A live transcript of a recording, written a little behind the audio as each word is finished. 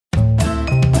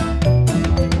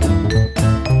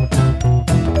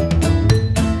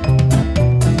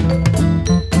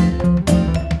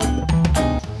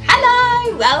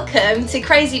to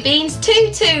Crazy Bean's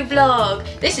Tutu vlog.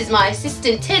 This is my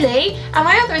assistant Tilly and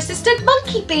my other assistant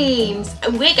Monkey Beans,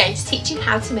 and we're going to teach you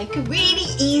how to make a really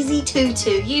easy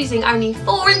tutu using only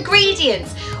 4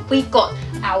 ingredients. We've got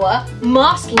our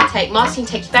masking tape. Masking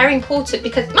tape is very important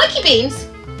because Monkey Beans,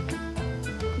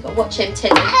 you've got to watch him,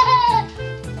 Tilly.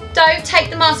 Don't take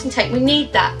the masking tape, we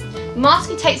need that.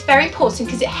 Masking tape is very important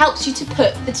because it helps you to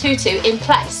put the tutu in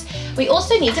place. We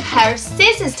also need a pair of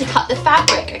scissors to cut the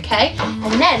fabric, okay?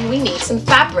 And then we need some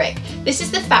fabric. This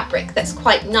is the fabric that's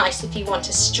quite nice if you want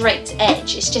a straight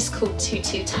edge. It's just called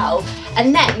tutu tulle.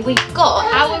 And then we've got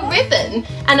our ribbon,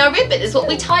 and our ribbon is what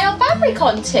we tie our fabric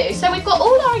onto. So we've got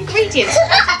all our ingredients.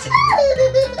 Where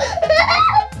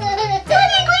are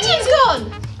the ingredients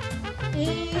gone?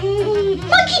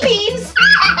 Monkey Beans!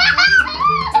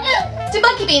 Did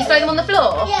Monkey Beans throw them on the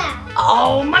floor? Yeah.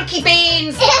 Oh, Monkey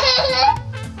Beans!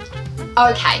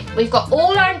 Okay, we've got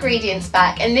all our ingredients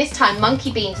back, and this time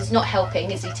Monkey Beans is not helping,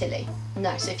 is he, Tilly?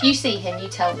 No, so if you see him, you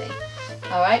tell me.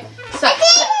 Alright? So,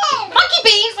 Monkey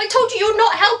Beans, I told you you're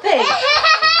not helping!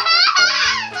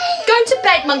 Go to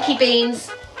bed, Monkey Beans.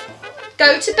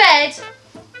 Go to bed.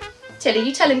 Tilly,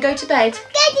 you tell him go to bed.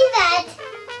 Go to bed.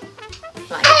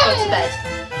 Right, go to bed.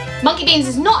 Monkey Beans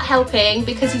is not helping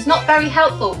because he's not very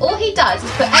helpful. All he does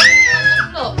is put everything on the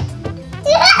floor.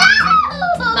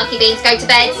 Monkey Beans, go to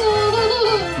bed.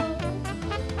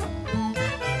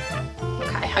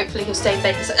 Okay, hopefully he'll stay in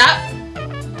bed.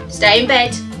 Stay in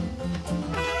bed.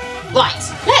 Right,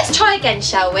 let's try again,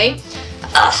 shall we?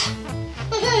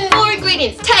 4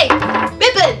 ingredients: tape,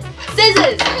 ribbon,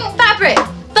 scissors, fabric.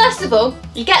 First of all,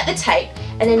 you get the tape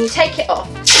and then you take it off.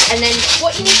 And then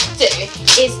what you need to do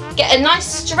is get a nice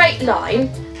straight line,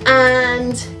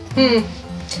 and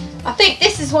I think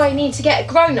this is why you need to get a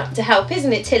grown-up to help,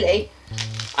 isn't it, Tilly?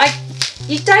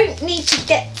 You don't need to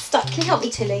get stuck. Can you help me,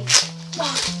 Tilly?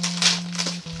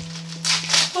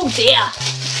 Oh dear.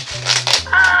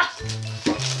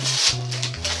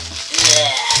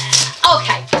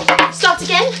 Okay, start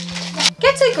again.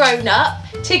 Get a grown-up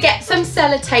to get some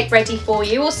sellotape ready for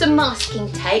you, or some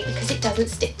masking tape because it doesn't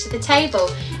stick to the table.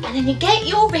 And then you get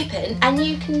your ribbon and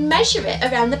you can measure it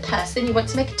around the person you want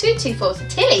to make a tutu for. So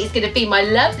Tilly's going to be my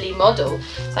lovely model.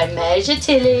 So I measure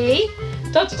Tilly,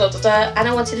 and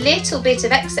I want a little bit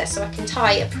of excess so I can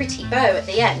tie a pretty bow at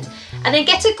the end. And then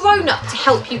get a grown-up to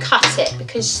help you cut it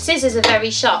because scissors are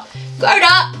very sharp.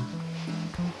 Grown-up!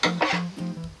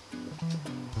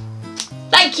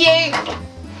 Thank you!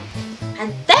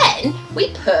 And then we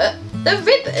put the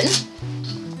ribbon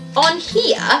on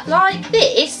here like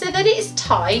this so that it is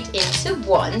tied into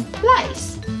one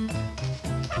place.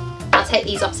 I'll take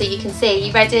these off so you can see.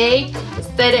 You ready?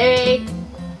 Steady.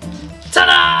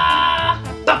 Ta-da!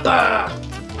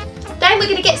 Then we're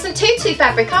going to get some tutu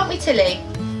fabric, aren't we, Tilly?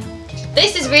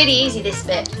 This is really easy, this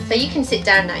bit. So you can sit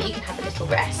down now, you can have a little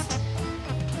rest.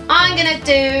 I'm going to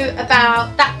do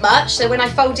about that much, so when I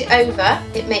fold it over,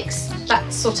 it makes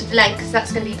that sort of length, so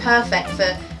that's going to be perfect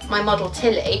for my model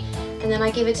Tilly. And then I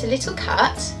give it a little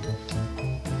cut,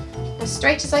 as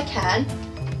straight as I can.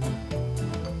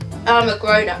 I'm a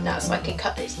grown-up now, so I can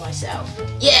cut this myself.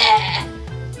 Yeah!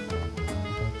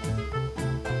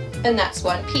 And that's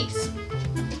one piece.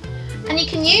 And you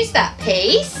can use that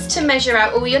piece to measure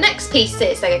out all your next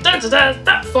pieces. So go, da-da-da,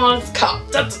 that size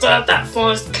cut, da-da-da, that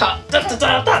size cut,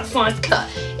 da-da-da, that size cut.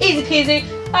 Easy peasy.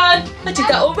 And I did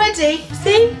that already.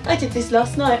 See? I did this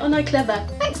last night. Aren't I clever?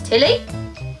 Thanks, Tilly.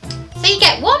 So you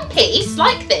get one piece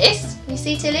like this. You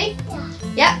see, Tilly? Yeah.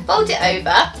 Yeah, fold it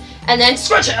over and then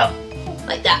stretch it up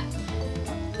like that.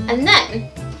 And then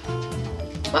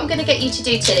what I'm going to get you to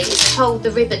do, Tilly, is hold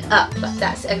the ribbon up like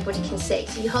that so everybody can see.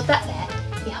 So you hold that there.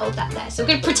 You hold that there. So we're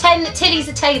going to pretend that Tilly's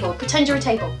a table. Pretend you're a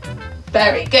table.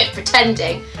 Very good,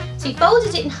 pretending. So you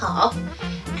folded it in half,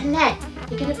 and then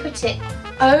you're going to put it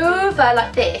over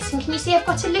like this. And can you see I've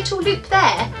got a little loop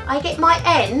there? I get my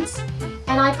ends,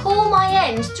 and I pull my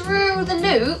ends through the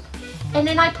loop, and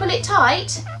then I pull it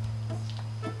tight.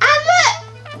 And look!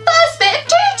 First bit of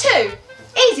tutu!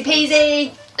 Easy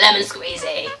peasy, lemon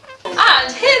squeezy.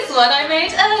 And here's what I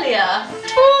made earlier.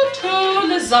 Tutu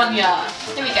lasagna.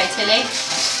 Here we go, Tilly.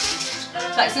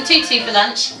 Like some tutu for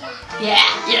lunch? Yeah.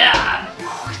 Yeah.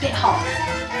 Oh, a bit hot.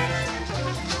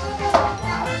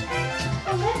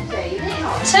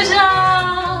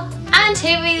 Ta-da! And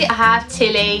here we have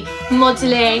Tilly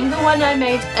modelling the one I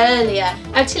made earlier.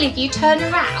 Now, Tilly, if you turn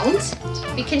around,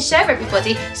 we can show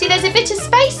everybody. See, there's a bit of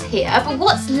space here, but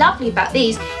what's lovely about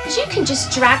these is you can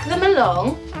just drag them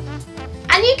along.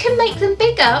 And you can make them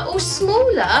bigger or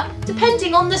smaller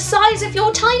depending on the size of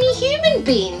your tiny human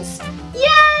beans.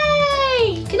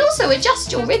 Yay! You can also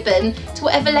adjust your ribbon to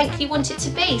whatever length you want it to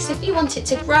be. So if you want it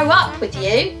to grow up with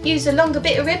you, use a longer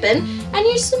bit of ribbon and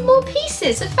use some more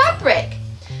pieces of fabric.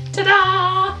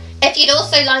 Ta-da! If you'd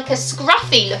also like a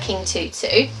scruffy looking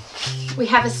tutu, we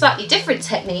have a slightly different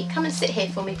technique. Come and sit here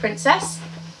for me, princess.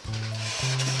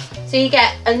 So you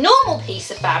get a normal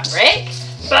piece of fabric,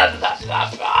 blah, blah, blah,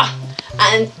 blah,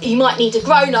 and you might need a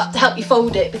grown-up to help you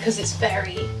fold it because it's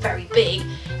very, very big.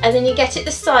 And then you get it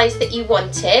the size that you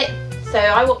want it. So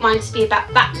I want mine to be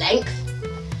about that length.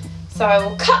 So I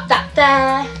will cut that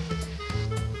there,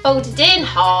 fold it in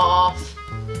half,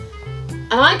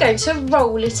 and I'm going to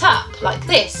roll it up like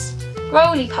this.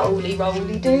 Roly-poly,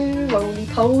 roly-do,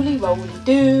 roly-poly,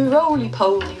 roly-do,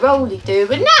 roly-poly, roly-do.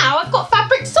 And now I've got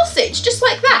fabric sausage, just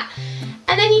like that.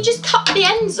 And then you just cut the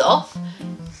ends off.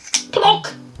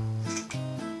 Plonk,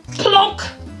 plonk,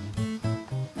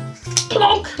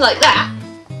 plonk, like that.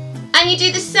 And you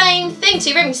do the same thing to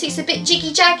your ribbon. See, it's a bit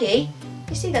jiggy-jaggy.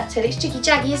 You see that, Tilly? It's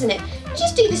jiggy-jaggy, isn't it? You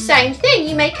just do the same thing.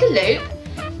 You make a loop,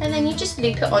 and then you just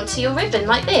loop it onto your ribbon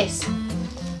like this.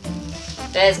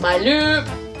 There's my loop.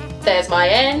 There's my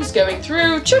ends going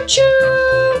through. Choo-choo!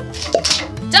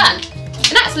 Done.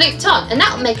 And that's looped on, and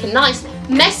that'll make a nice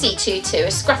messy tutu, a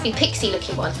scruffy pixie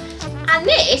looking one. And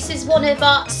this is one of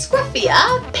our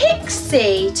scruffier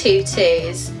pixie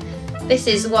tutus. This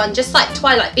is one just like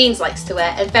Twilight Beans likes to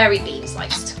wear and Berry Beans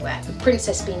likes to wear. And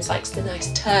Princess Beans likes the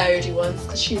nice toady ones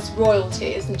because she's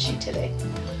royalty, isn't she, Tilly?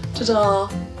 Ta-da!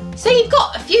 So you've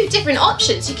got a few different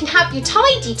options. You can have your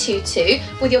tidy tutu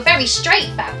with your very straight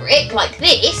fabric like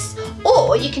this,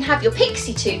 or you can have your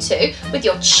pixie tutu with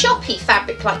your choppy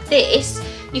fabric like this.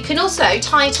 You can also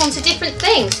tie it onto different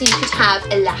things. So you could have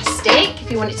elastic if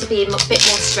you want it to be a bit more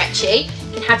stretchy.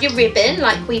 You can have your ribbon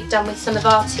like we've done with some of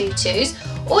our tutus,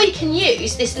 or you can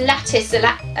use this lattice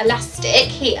elastic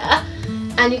here.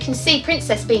 And you can see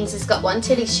Princess Beans has got one,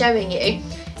 Tilly's showing you.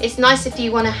 It's nice if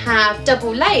you want to have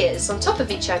double layers on top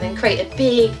of each other and create a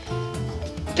big,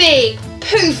 big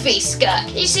poofy skirt.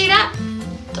 Can you see that?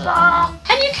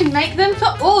 And you can make them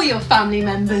for all your family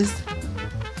members.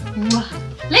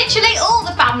 Literally all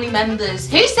the family members.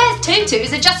 Who says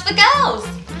tutus are just for girls?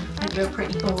 And you're a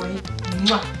pretty boy.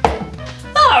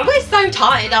 Oh, we're so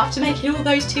tired after making all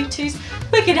those tutus.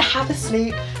 We're going to have a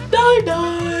sleep.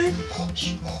 Night-night.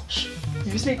 Hush, hush. Are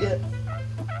you asleep yet?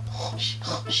 Hush,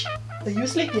 hush. Are you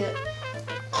asleep yet?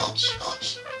 Hush,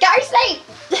 hush. Go to sleep!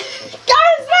 Go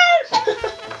to sleep!